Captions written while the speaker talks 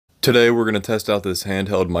Today we're going to test out this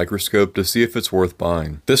handheld microscope to see if it's worth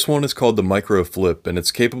buying. This one is called the Micro Flip, and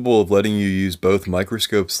it's capable of letting you use both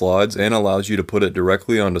microscope slides and allows you to put it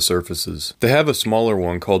directly onto surfaces. They have a smaller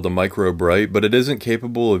one called the Micro Bright, but it isn't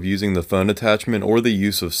capable of using the phone attachment or the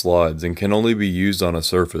use of slides and can only be used on a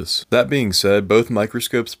surface. That being said, both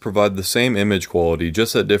microscopes provide the same image quality,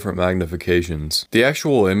 just at different magnifications. The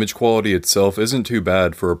actual image quality itself isn't too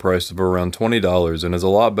bad for a price of around $20 and is a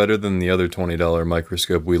lot better than the other $20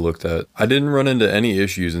 microscope we looked at. I didn't run into any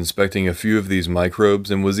issues inspecting a few of these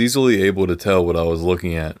microbes and was easily able to tell what I was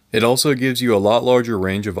looking at. It also gives you a lot larger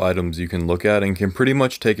range of items you can look at and can pretty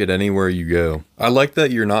much take it anywhere you go. I like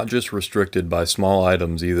that you're not just restricted by small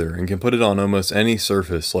items either and can put it on almost any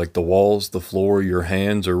surface like the walls, the floor, your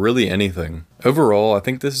hands, or really anything. Overall, I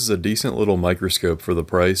think this is a decent little microscope for the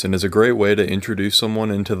price and is a great way to introduce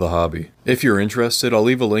someone into the hobby. If you're interested, I'll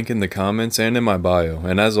leave a link in the comments and in my bio,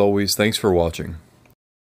 and as always, thanks for watching.